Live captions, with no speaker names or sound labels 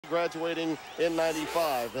graduating in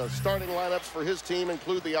 '95. Starting lineups for his team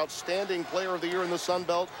include the outstanding player of the year in the Sun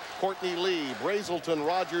Belt, Courtney Lee, Brazelton,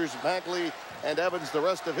 Rogers, Magley, and Evans, the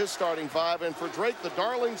rest of his starting five. And for Drake, the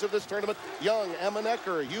darlings of this tournament, Young,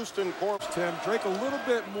 Emanecker, Houston, Corp. Tim, Drake a little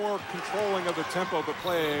bit more controlling of the tempo, but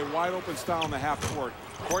play a wide open style in the half court.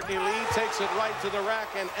 Courtney Lee takes it right to the rack,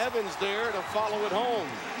 and Evans there to follow it home.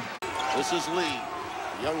 This is Lee,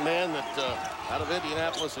 a young man that out of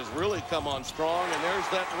Indianapolis has really come on strong, and there's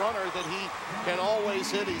that runner that he can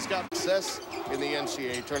always hit. He's got success in the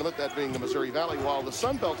NCAA tournament, that being the Missouri Valley, while the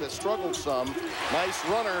Sun Belt has struggled some. Nice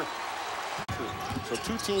runner. So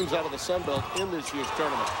two teams out of the Sun Belt in this year's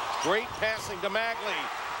tournament. Great passing to Magley.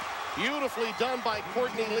 Beautifully done by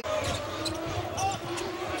Courtney Lee.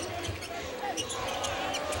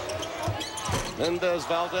 Mendez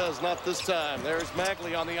Valdez, not this time. There's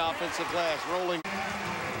Magley on the offensive glass, rolling.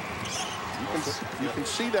 You can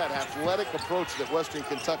see that athletic approach that Western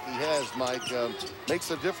Kentucky has, Mike,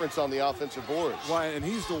 makes a difference on the offensive boards. Well, and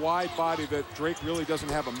he's the wide body that Drake really doesn't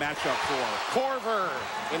have a matchup for. Corver,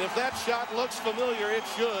 and if that shot looks familiar, it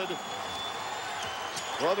should.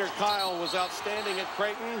 Brother Kyle was outstanding at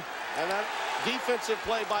Creighton, and that defensive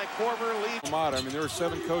play by Corver leads. I mean, there are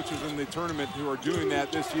 7 coaches in the tournament who are doing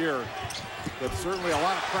that this year. That's certainly a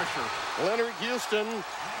lot of pressure. Leonard Houston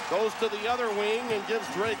goes to the other wing and gives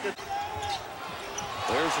Drake a...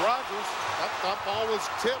 There's Rogers. That ball was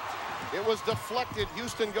tipped. It was deflected.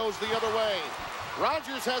 Houston goes the other way.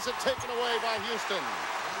 Rogers has it taken away by Houston.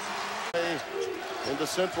 Into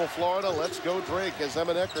Central Florida. Let's go Drake as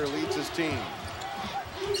Emanecker leads his team.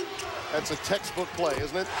 That's a textbook play,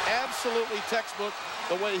 isn't it? Absolutely textbook.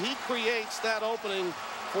 The way he creates that opening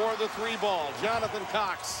for the 3-ball. Jonathan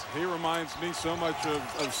Cox. He reminds me so much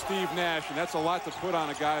of Steve Nash, and that's a lot to put on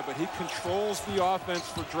a guy, but he controls the offense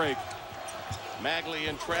for Drake. Magley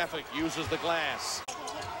in traffic, uses the glass.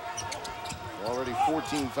 Already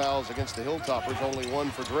 14 fouls against the Hilltoppers, only 1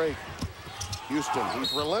 for Drake. Houston,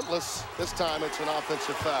 he's relentless. This time it's an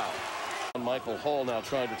offensive foul. Michael Hall now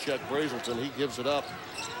trying to check Brazelton. He gives it up.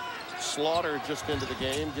 Slaughter just into the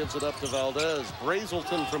game, gives it up to Valdez.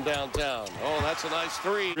 Brazelton from downtown. Oh, that's a nice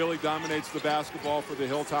 3. Really dominates the basketball for the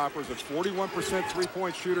Hilltoppers. A 41%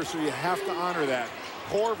 3-point shooter, so you have to honor that.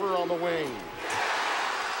 Corver on the wing.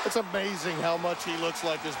 It's amazing how much he looks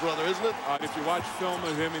like his brother, isn't it? If you watch film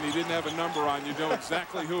of him and he didn't have a number on, you know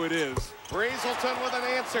exactly who it is. Brazelton with an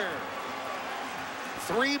answer.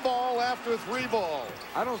 3-ball after 3-ball.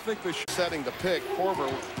 I don't think the setting the pick.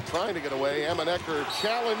 Corver trying to get away. Emanecker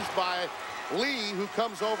challenged by Lee, who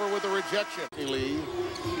comes over with a rejection. Lee,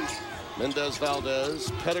 Mendez Valdez,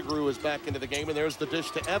 Pettigrew is back into the game, and there's the dish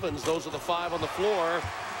to Evans. Those are the 5 on the floor.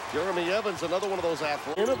 Jeremy Evans, another one of those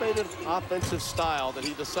innovative offensive style that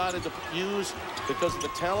he decided to use because of the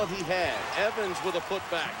talent he had. Evans with a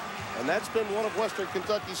putback, and that's been one of Western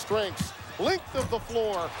Kentucky's strengths. Length of the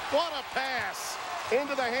floor. What a pass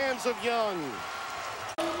into the hands of Young.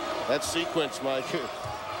 That sequence, Mike,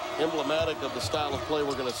 emblematic of the style of play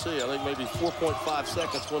we're going to see. I think maybe 4.5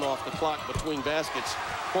 seconds went off the clock between baskets.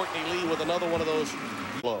 Courtney Lee with another one of those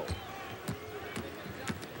low.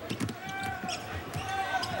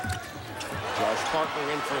 Josh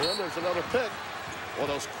Parker in for him. There's another pick. Well,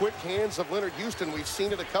 those quick hands of Leonard Houston, we've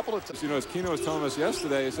seen it a couple of times. You know, as Keno was telling us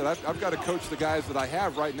yesterday, he said, I've got to coach the guys that I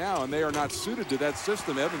have right now, and they are not suited to that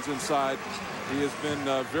system. Evans inside, he has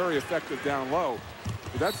been very effective down low.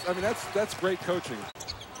 But that's great coaching.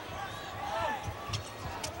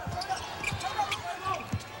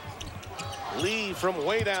 Lee from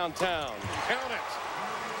way downtown. Count it.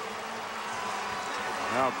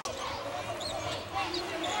 Now,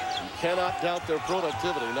 you cannot doubt their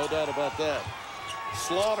productivity, no doubt about that.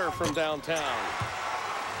 Slaughter from downtown.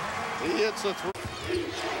 He hits a 3.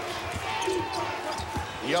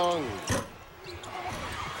 Young.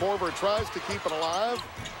 Corver tries to keep it alive.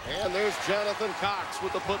 And there's Jonathan Cox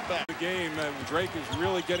with the putback. The game, and Drake is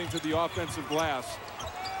really getting to the offensive glass.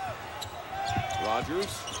 Rogers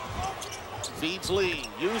feeds Lee,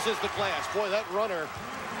 uses the glass. Boy, that runner,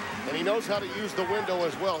 and he knows how to use the window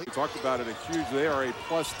as well. We talked about it, a huge, they are a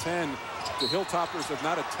 +10. The Hilltoppers have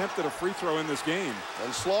not attempted a free throw in this game.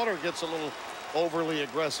 And Slaughter gets a little overly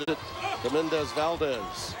aggressive. To Mendez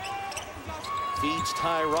Valdez. Feeds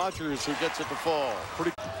Ty Rogers, who gets it to fall.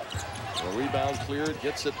 The rebound cleared,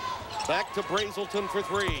 gets it back to Brazelton for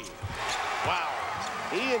 3. Wow.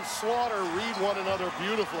 He and Slaughter read one another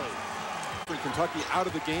beautifully. Kentucky out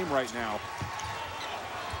of the game right now.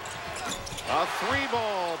 A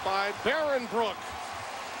 3-ball by Barronbrook.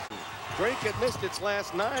 Drake had missed its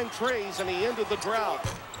last 9 trays, and he ended the drought.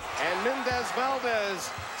 And Mendez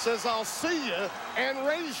Valdez says, I'll see you and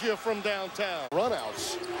raise you from downtown.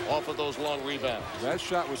 Runouts off of those long rebounds. That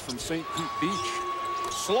shot was from St. Pete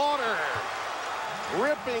Beach. Slaughter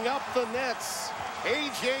ripping up the nets.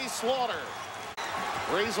 A.J. Slaughter.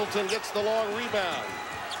 Brazelton gets the long rebound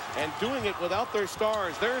and doing it without their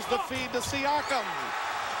stars. There's the feed to Siakam.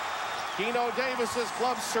 Keno Davis's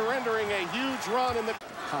club surrendering a huge run in the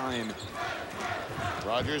time.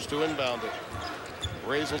 Rogers to inbound it.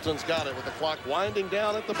 Brazelton's got it with the clock winding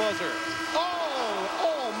down at the buzzer.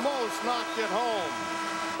 Oh, almost knocked it home.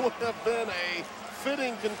 Would have been a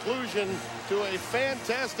fitting conclusion to a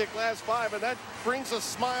fantastic last five, and that brings a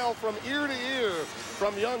smile from ear to ear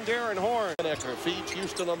from young Darren Horn. Ecker feeds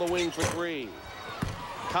Houston on the wing for three.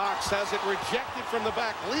 Cox has it rejected from the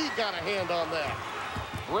back. Lee got a hand on that.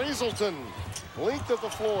 Brazelton, length of the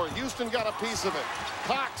floor. Houston got a piece of it.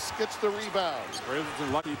 Cox gets the rebound.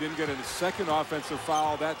 Brazelton lucky he didn't get a second offensive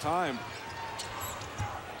foul that time.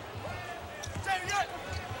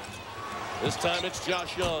 This time it's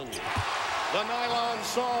Josh Young. The nylon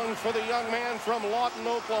song for the young man from Lawton,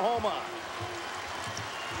 Oklahoma.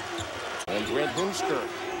 And Brent Heemskirk.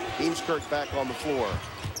 Heemskirk back on the floor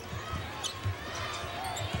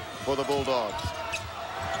for the Bulldogs.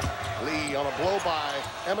 Lee on a blow by.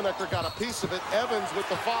 Emenecker got a piece of it. Evans with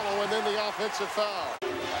the follow and then the offensive foul.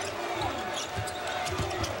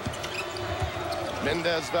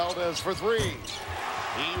 Mendez Valdez for three.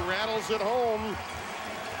 He rattles it home.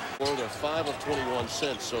 They're 5 of 21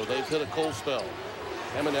 since, so they've hit a cold spell.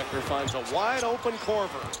 Emenecker finds a wide open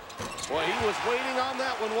Korver. Boy, he was waiting on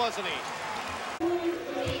that one, wasn't he?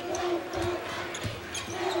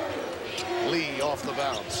 Lee off the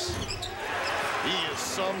bounce. He is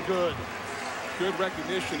some good. Good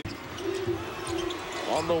recognition.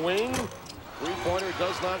 On the wing, three-pointer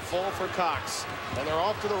does not fall for Cox. And they're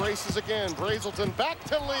off to the races again. Brazelton back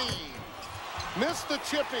to Lee. Missed the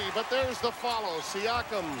chippy, but there's the follow.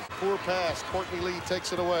 Siakam, poor pass. Courtney Lee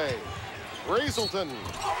takes it away. Brazelton,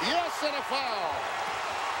 yes, and a foul.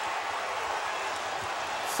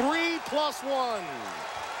 3+1.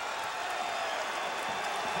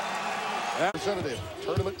 Representative,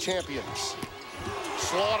 tournament champions.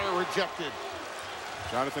 Slaughter rejected.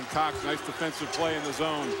 Jonathan Cox, nice defensive play in the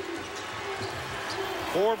zone.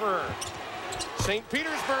 Korver. St.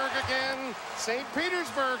 Petersburg again. St.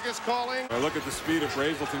 Petersburg is calling. Look at the speed of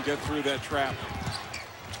Brazelton get through that trap.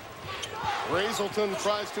 Brazelton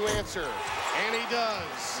tries to answer, and he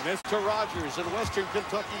does. And to Rogers, and Western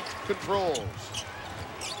Kentucky controls.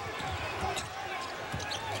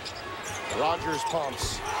 Rogers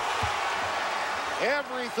pumps.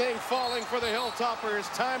 Everything falling for the Hilltoppers.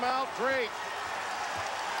 Timeout, Drake.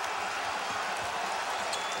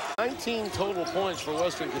 19 total points for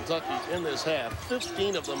Western Kentucky in this half.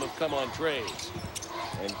 15 of them have come on trades.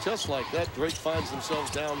 And just like that, Drake finds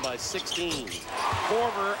themselves down by 16.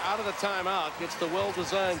 Korver out of the timeout gets the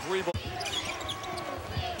well-designed three-ball.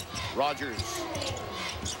 Rogers.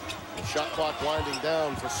 The shot clock winding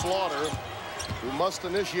down for Slaughter, who must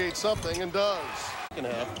initiate something and does. Second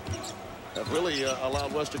half have really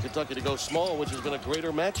allowed Western Kentucky to go small, which has been a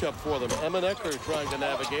greater matchup for them. Emenecker trying to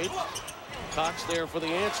navigate. Cox there for the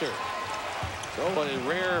answer. So a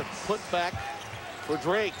rare putback for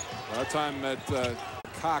Drake. A lot of time at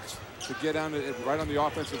Cox to get down to right on the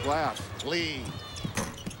offensive glass. Lee.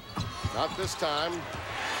 Not this time.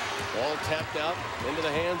 Ball tapped out into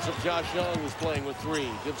the hands of Josh Young, who's playing with three.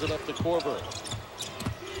 Gives it up to Korver.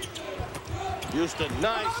 Houston,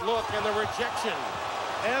 nice look, and the rejection.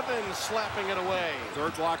 Evans slapping it away.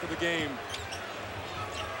 Third block of the game.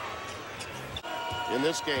 In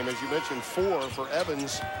this game, as you mentioned, 4 for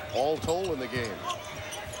Evans, all told in the game.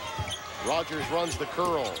 Rogers runs the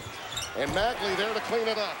curl, and Magley there to clean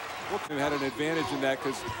it up. Brooklyn had an advantage in that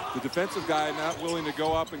because the defensive guy not willing to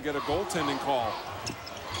go up and get a goaltending call.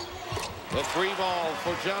 The free ball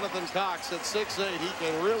for Jonathan Cox at 6'8". He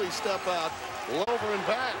can really step out over and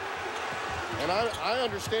back. And I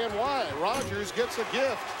understand why. Rogers gets a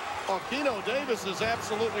gift. Keno Davis is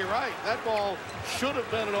absolutely right. That ball should have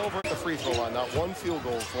been an over at the free throw line. Not one field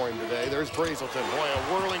goal for him today. There's Brazelton. Boy, a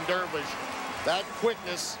whirling dervish. That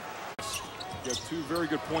quickness. You have two very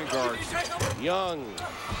good point guards. Young.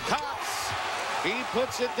 Cox. He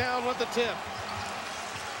puts it down with the tip.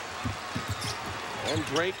 And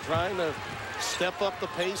Drake trying to step up the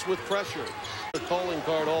pace with pressure. The calling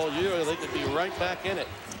card all year. They could be right back in it.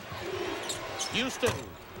 Houston.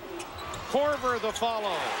 Korver the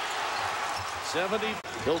follow. 70.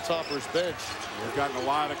 Hilltoppers bench. They've gotten a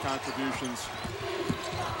lot of contributions.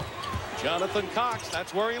 Jonathan Cox,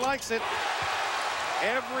 that's where he likes it.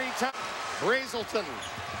 Every time. Brazelton,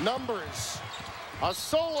 numbers. A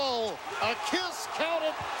solo, a kiss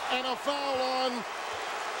counted, and a foul on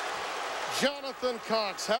Jonathan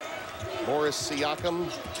Cox. Boris Siakam.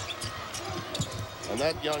 And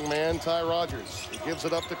that young man, Ty Rogers, he gives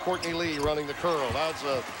it up to Courtney Lee running the curl. That's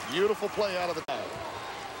a beautiful play out of the time.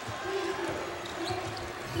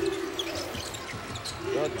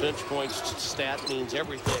 That bench points stat means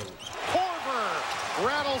everything. Korver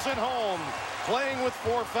rattles it home, playing with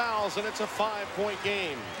 4 fouls, and it's a 5-point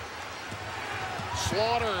game.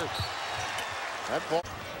 Slaughter, that ball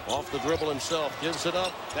off the dribble himself, gives it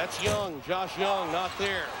up. That's Young, Josh Young, not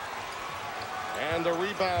there. And the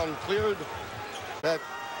rebound cleared. That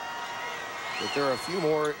there are a few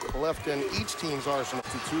more left in each team's arsenal.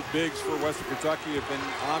 The 2 bigs for Western Kentucky have been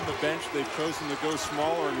on the bench. They've chosen to go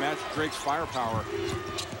smaller and match Drake's firepower.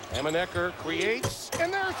 Amenecker creates,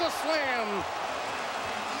 and there's a slam.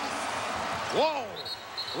 Whoa!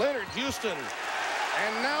 Leonard Houston.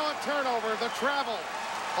 And now a turnover. The travel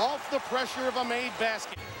off the pressure of a made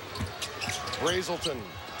basket. Brazelton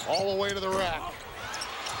all the way to the rack.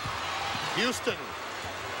 Houston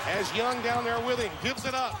has Young down there with him. Gives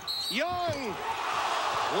it up. Young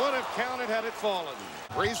would have counted had it fallen.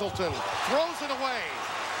 Brazelton throws it away.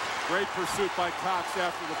 Great pursuit by Cox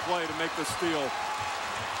after the play to make the steal.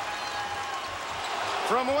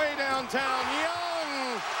 From way downtown,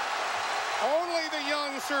 Young. Only the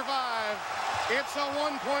Young survive. It's a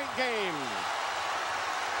 1-point game.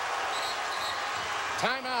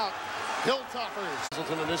 Timeout. Hilltoppers.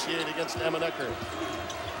 Brazelton initiate against Amenecker.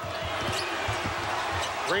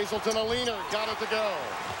 Brazelton, a leaner, got it to go.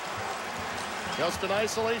 Just an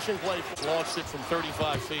isolation play. Launched it from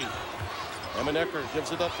 35 feet. Amenecker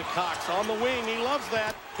gives it up to Cox on the wing. He loves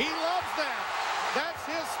that. He loves that. That's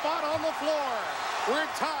his spot on the floor. We're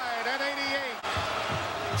tied at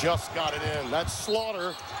 88. Just got it in. That's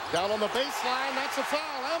Slaughter down on the baseline. That's a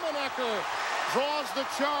foul. Amenecker draws the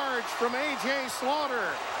charge from A.J.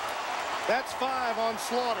 Slaughter. That's 5 on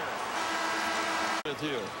Slaughter.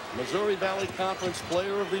 Here, Missouri Valley Conference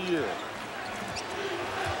Player of the Year.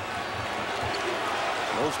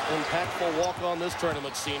 Most impactful walk on this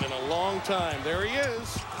tournament scene in a long time. There he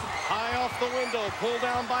is. High off the window, pulled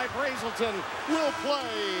down by Brazelton. Will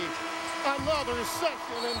play another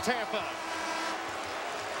session in Tampa.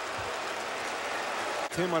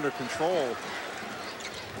 Him under control.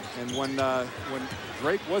 And when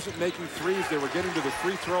Drake wasn't making threes, they were getting to the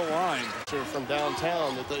free throw line. From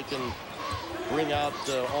downtown that they can bring out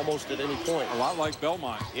almost at any point. A lot like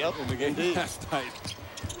Belmont. Yep, in the game last night.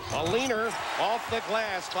 A leaner off the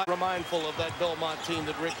glass. Mindful of that Belmont team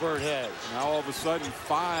that Rick Byrd has. Now all of a sudden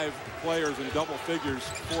 5 players in double figures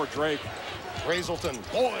for Drake. Brazelton,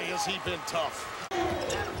 boy has he been tough.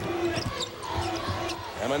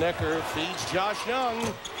 Amenecker feeds Josh Young.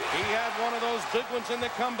 He had one of those big ones in the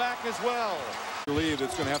comeback as well. I believe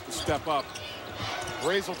it's going to have to step up.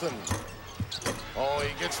 Brazelton. Oh,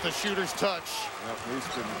 he gets the shooter's touch. Yep, he's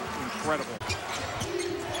been incredible.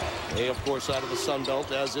 They, of course, out of the Sun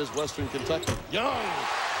Belt, as is Western Kentucky. Young.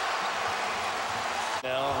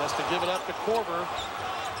 Now has to give it up to Korver.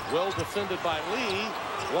 Well defended by Lee.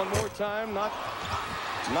 One more time, not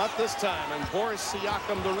this time. And Boris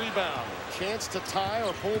Siakam the rebound. Chance to tie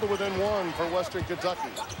or pull to within 1 for Western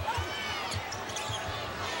Kentucky.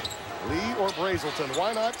 Lee or Brazelton?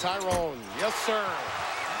 Why not Tyrone? Yes, sir.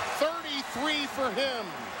 33 for him.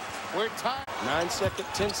 We're tied. 9-second,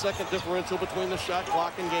 10-second differential between the shot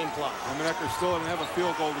clock and game clock. Amenecker still doesn't have a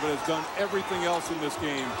field goal, but has done everything else in this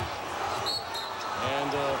game.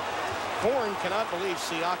 And Horn cannot believe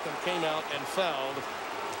Siakam came out and fouled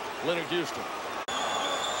Leonard Houston.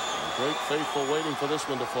 Great faithful waiting for this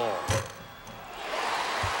one to fall.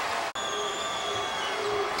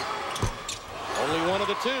 Only one of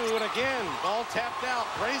the 2, and again, ball tapped out.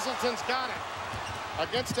 Brazelton's got it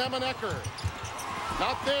against Amenecker.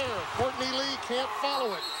 Not there. Courtney Lee can't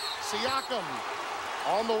follow it. Siakam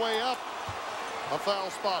on the way up. A foul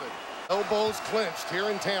spotted. Elbows clinched here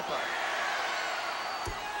in Tampa.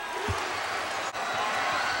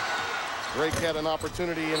 Drake had an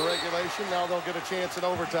opportunity in regulation. Now they'll get a chance in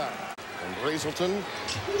overtime. And Brazelton,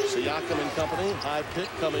 Siakam and company. High pick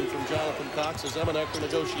coming from Jonathan Cox as Amenecker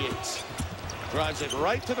negotiates. Drives it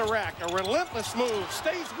right to the rack. A relentless move.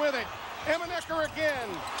 Stays with it. Amenecker again.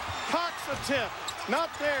 Cox a tip. Not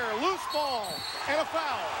there. Loose ball. And a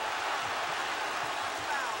foul.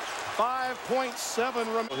 5.7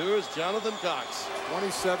 remaining. Here's Jonathan Cox.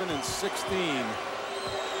 27 and 16.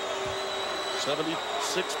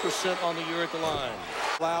 76% on the year at the line.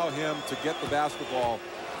 Allow him to get the basketball.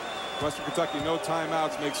 Western Kentucky, no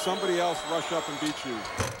timeouts. Make somebody else rush up and beat you.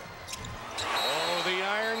 Oh, the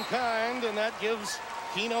iron kind, and that gives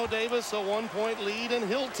Keno Davis a 1-point lead, and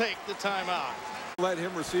he'll take the timeout. Let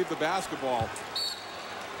him receive the basketball.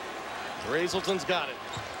 Hazelton's got it.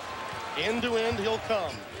 End to end, he'll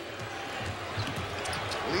come.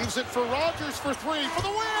 Leaves it for Rogers for three for the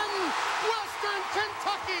win. Western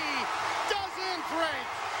Kentucky doesn't break.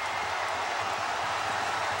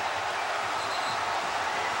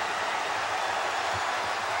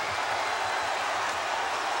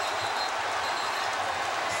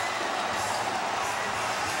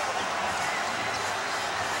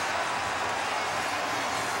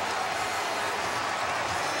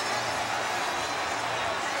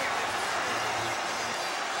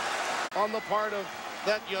 On the part of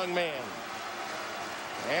that young man.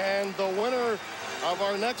 And the winner of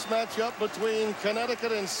our next matchup between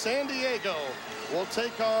Connecticut and San Diego will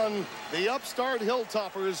take on the upstart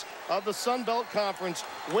Hilltoppers of the Sun Belt Conference,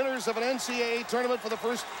 winners of an NCAA tournament for the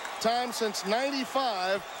first time since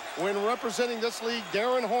 '95, when representing this league,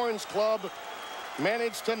 Darren Horn's club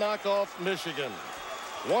managed to knock off Michigan.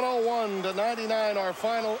 101-99 our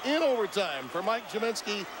final in overtime. For Mike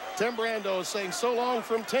Jaminski, Tim Brando saying so long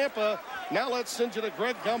from Tampa. Now let's send you to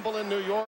Greg Gumbel in New York.